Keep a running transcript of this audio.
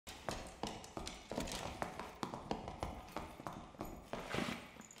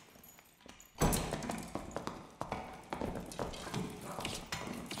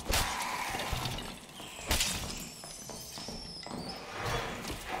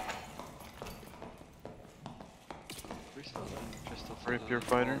Just off Rapier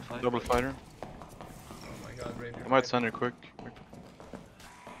fighter, double fighter. Oh my god, rapier. I might send her quick.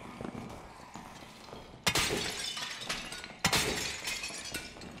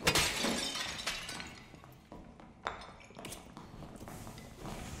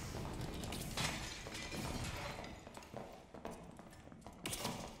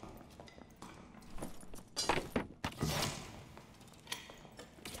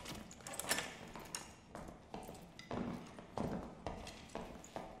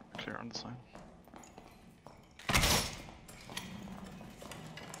 Clear on the side.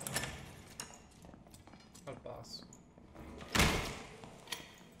 I'll pass.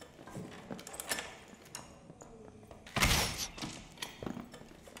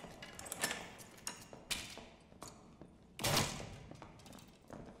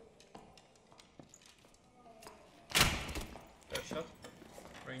 Headshot.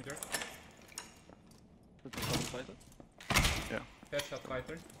 Ranger. Put the double fighter. Headshot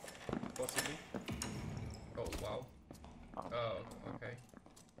fighter. Possibly. Oh wow. Oh, okay.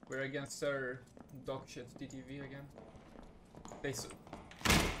 We're against Sir Dogshit TTV again. They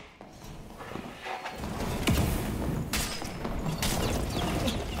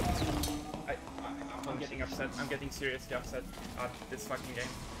I'm getting upset. I'm getting seriously upset at this fucking game.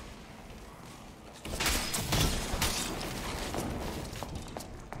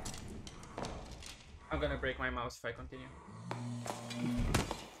 I'm gonna break my mouse if I continue.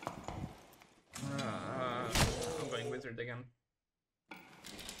 I'm going wizard again.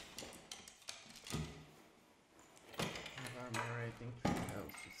 Armor rating 3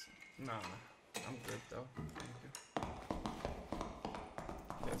 health. Nah, I'm good though. Thank you.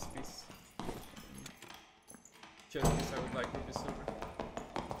 Yes, please. Just please, I would like ruby silver.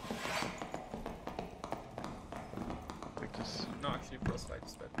 Take this. No, actually, frostlight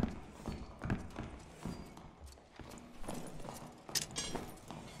is better.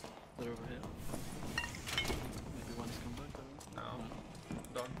 They're over here. Maybe one is come back or... No,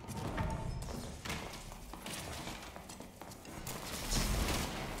 done.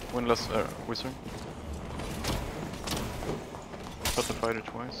 Windless wizard. Shot the fighter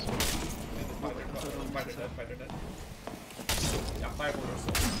twice. Fighter dead. Yeah, fireball or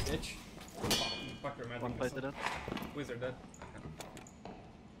so, bitch. Fuck your magic. One fighter dead. Wizard dead.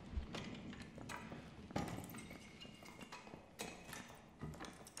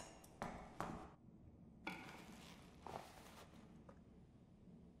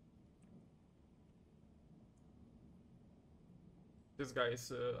 This guy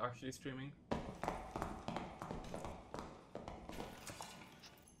is actually streaming.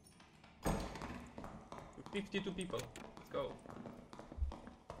 With 52 people. Let's go.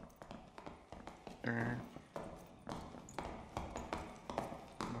 They're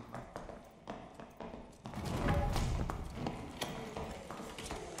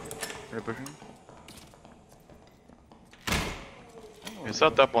pushing. He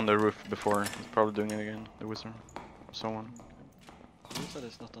sat up on the roof before. He's probably doing it again. The wizard. Or someone. You said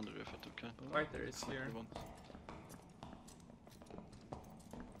it's not on the roof, okay. Fighter is here.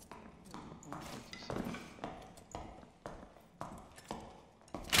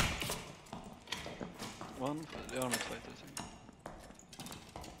 One, the armored fighter, I think.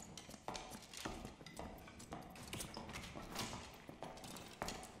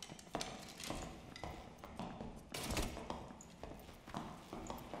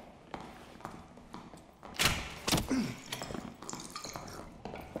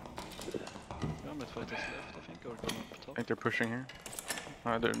 The armored fighters left, I think, or gone up I top. think they're pushing here.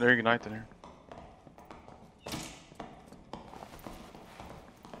 They're ignited here.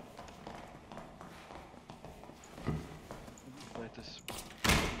 Fighters.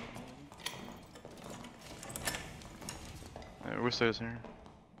 Wizard is here.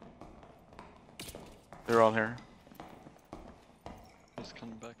 They're all here. Just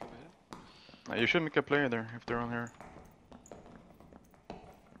coming back over here. You should make a play there if they're all here.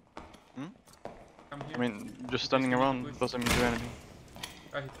 I'm here. I mean, just standing around doesn't do anything.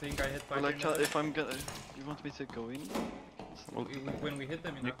 I think I hit Well, fighter. like, if I'm gonna... You want me to go in? Well, When we hit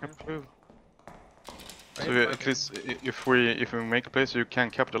them in you that can prove. I So hit at fighter. least if we make a play, so you can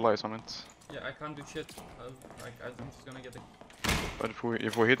capitalize on it. Yeah, I can't do shit. Like, I'm just gonna get a... But if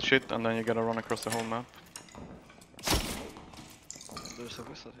we hit shit and then you gotta run across the whole map. There's a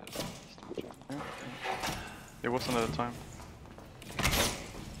wizard here. Yeah. It wasn't at the time.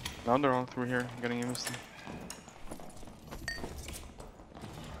 Now they're all through here, getting invested.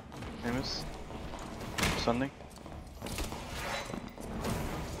 Amos. Sending.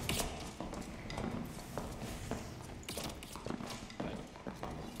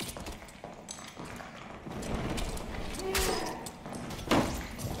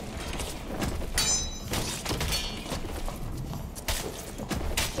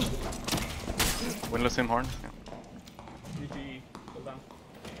 press him hard. Yeah. GG. Well done.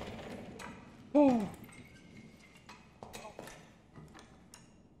 Oh!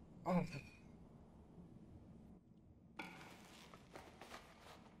 Oh.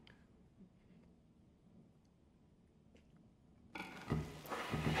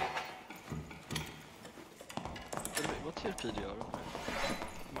 What's your PDR?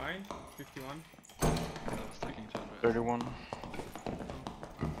 Mine? 51. I was thinking 200. 31.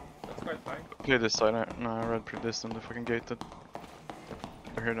 That's quite high. Play this side. No, I read pretty distant. The fucking gated.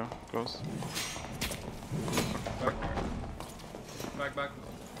 They're here though. Close. Back. Back.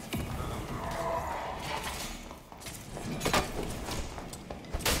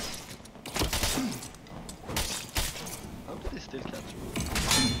 How did they still catch me?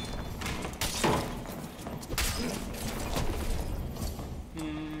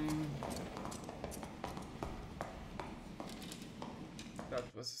 That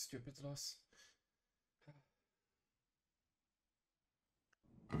was a stupid loss.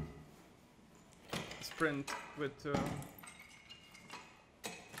 Sprint with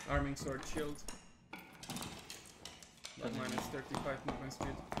arming sword shield. But minus 35 movement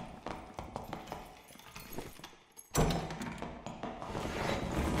speed.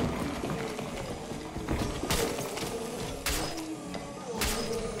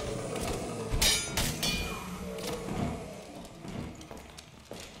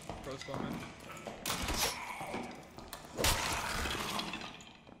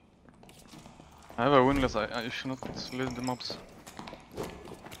 I have a wingless. I should not lead the mobs.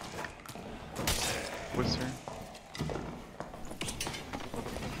 What's here?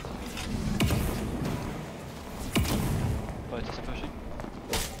 Bite is pushing.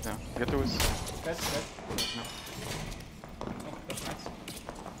 Yeah, get the whiz. That's good. No. Oh, that's nice.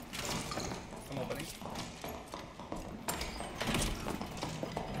 I'm opening.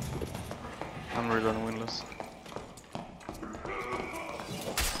 I'm really on wingless.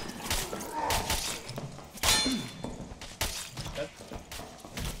 Dead.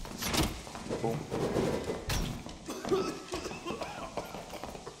 Boom.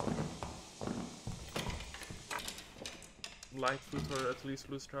 Light foot or at least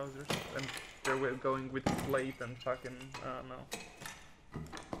loose trousers. And they're going with plate and fucking no.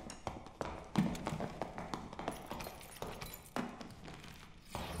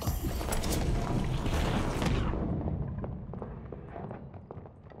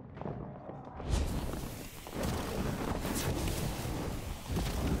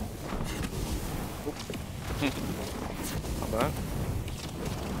 Not bad.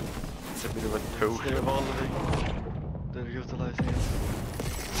 It's a bit of a toe. They're evolving. They're utilizing it.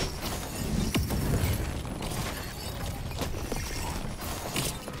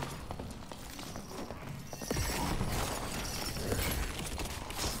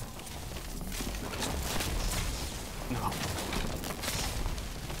 No.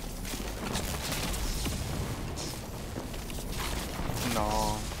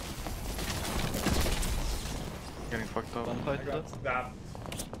 No. Getting fucked up. One I fight left. got that.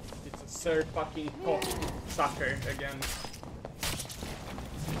 It's a third fucking cock sucker again.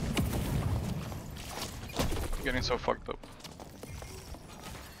 Getting so fucked up.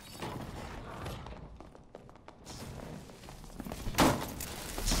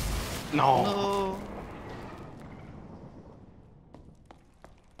 No. No.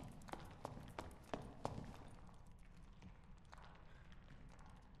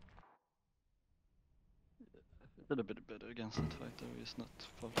 A little bit better against that fighter. He's not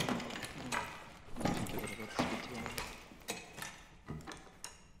far. I think he would have got split around.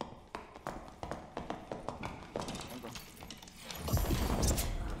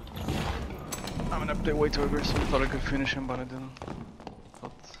 I'm gonna play way too aggressive. Thought I could finish him, but I didn't.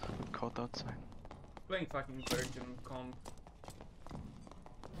 Got caught outside. Playing fucking virgin comp.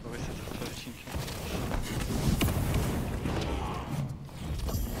 What is it? 13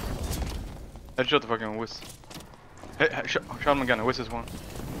 Headshot the fucking whiz. Hey, shot him again. Whiz is one.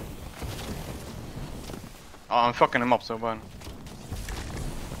 Oh, I'm fucking him up so bad.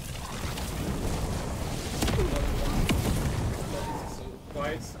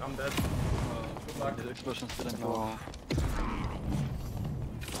 Twice, I'm dead. Good luck. The explosions didn't go. No.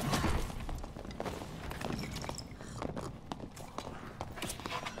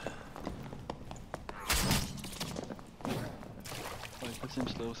 Like, it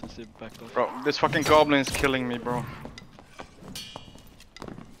seems slow since he backed off. Bro, this fucking goblin is killing me, bro.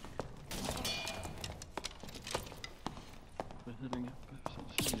 We're healing up.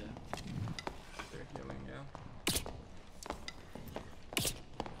 So, yeah. They're healing, yeah.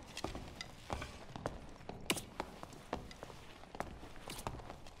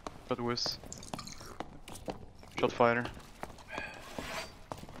 But whiz. Shot fighter.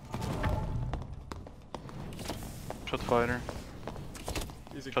 Shot fighter.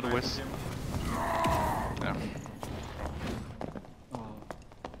 Easy Shot grind whiz. him. Yeah. Oh.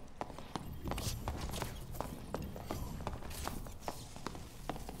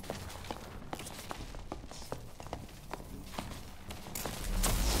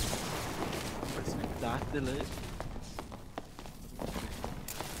 Listening. That delay.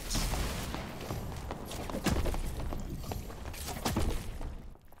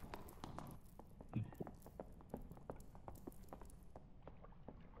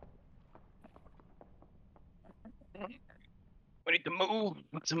 We need to move.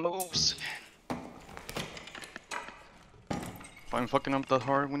 What's the moves? If I'm fucking up that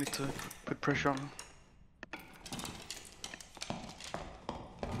hard, we need to put pressure on.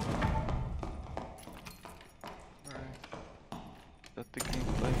 Alright. That the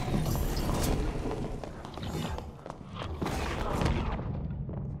gameplay.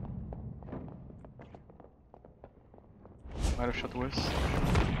 Might have shot whiz.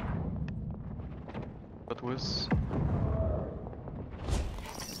 Shot whiz.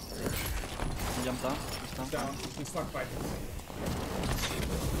 Jump down. Just down. Down. He's stuck fighting.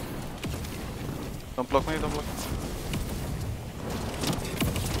 Don't block me, don't block me.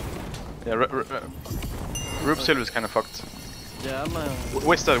 Yeah, Rube Silver is kind of fucked. Yeah, I'm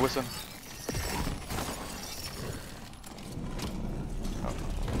Whistle, whistle.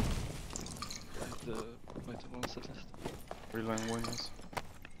 Fight the ones at least. Reline wins.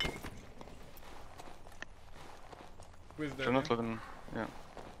 With the Should not let them. Yeah.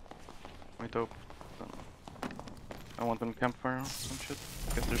 Wait up. I want them campfire or some shit.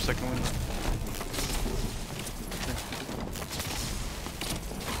 Get their second win.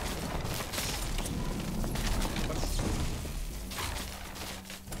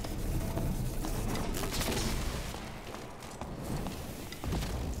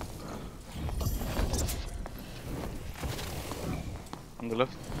 On the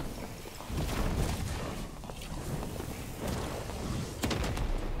left.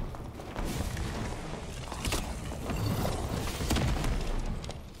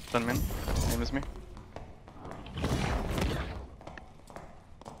 Send min. Aim is me.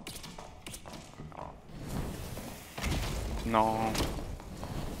 No.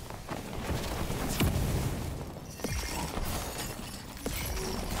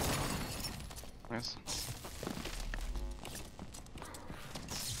 Nice.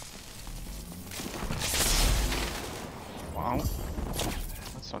 Wow.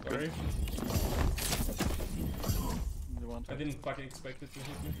 That's not good. Sorry. The one. I didn't fucking expect it to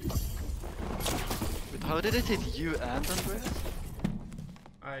hit me. Wait, how did it hit you and Andreas?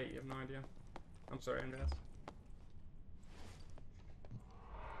 I have no idea. I'm sorry, Andreas.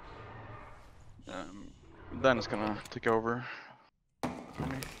 Dan is gonna take over.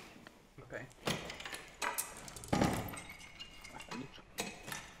 Okay.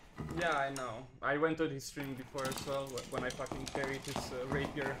 Yeah, I know. I went to his stream before as well, when I fucking carried his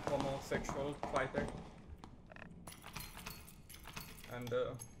rapier homosexual fighter. And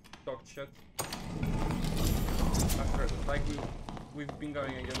talked shit. After, like, we've been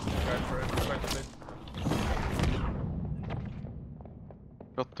going against this guy for quite a bit.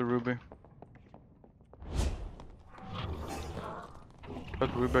 Got the ruby.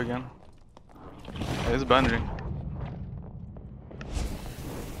 Got ruby again. Yeah, it's bandering.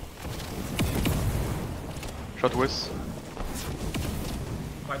 Shot whiz.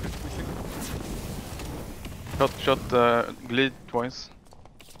 Fighter's pushing. Shot glide twice.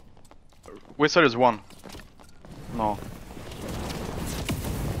 Wizard is one. No.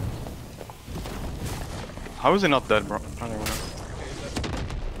 How is he not dead, bro? I don't know.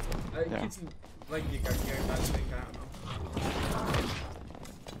 Okay, Yeah. it's like you got here, I think, I don't know.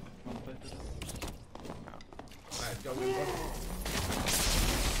 Alright, go in.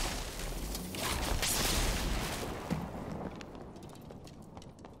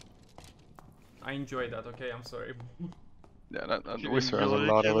 I enjoyed that, okay? I'm sorry. Yeah, that You wizard has a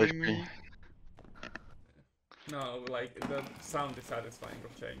enjoy lot of killing HP. me? No, like, the sound is satisfying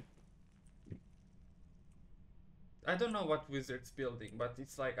of chain. I don't know what wizard's building, but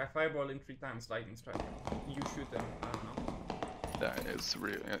it's like I fireball in 3 times lightning strike. You shoot them, I don't know. Yeah, it's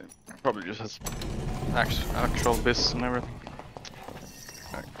really probably just has actual biz and everything.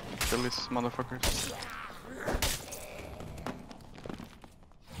 Like, kill these motherfuckers.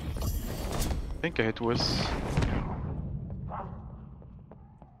 I think I hit whiz.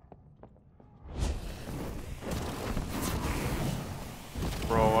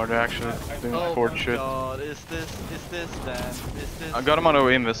 Bro, are they actually doing Oh fort my shit? god, is this Dan? Is this? I got him out of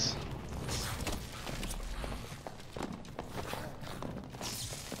invis.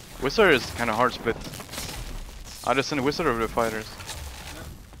 Wizard is kind of hard split. I just send a wizard over the fighters.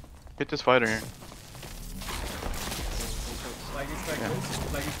 Hit this fighter here. Like it's back Yeah.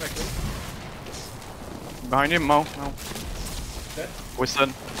 close. Like it's back close. Behind him, Mo. No. Dead. Wizard.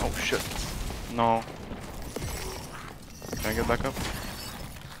 Oh shit. No. Can I get back up?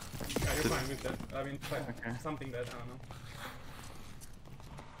 Yeah, you're fine with that. I mean, like, Okay. something that I don't know.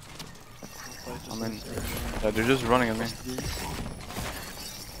 I mean, yeah, they're just running at me.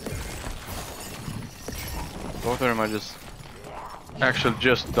 Both of them are just actually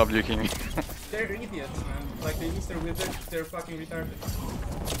just W king. They're idiots, man. Like they use their wizard, they're fucking retarded.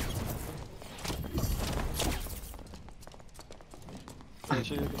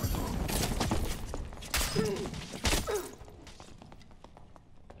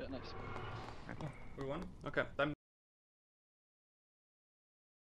 Yeah, nice. We won? Okay, time